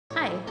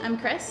I'm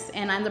Kris,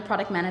 and I'm the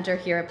product manager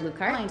here at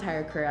BlueCart. My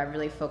entire career, I've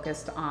really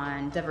focused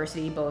on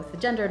diversity, both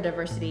gender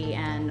diversity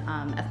and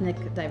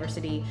ethnic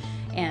diversity.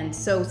 And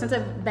so since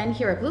I've been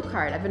here at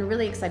BlueCart, I've been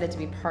really excited to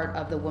be part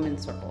of the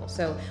Women's Circle.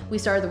 So we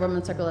started the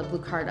Women's Circle at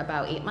BlueCart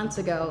about 8 months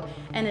ago,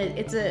 and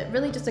it's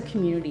really just a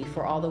community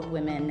for all the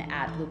women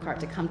at BlueCart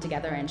to come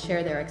together and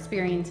share their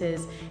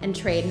experiences and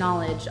trade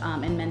knowledge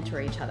and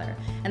mentor each other.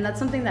 And that's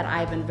something that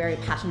I've been very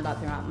passionate about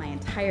throughout my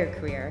entire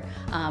career.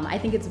 I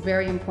think it's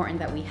very important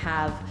that we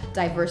have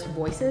diverse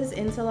voices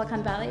in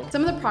Silicon Valley.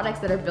 Some of the products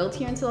that are built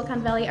here in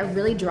Silicon Valley are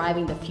really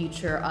driving the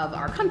future of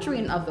our country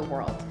and of the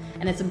world.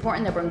 And it's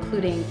important that we're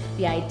including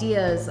the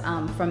ideas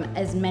from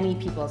as many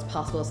people as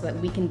possible so that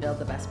we can build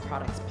the best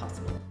products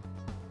possible.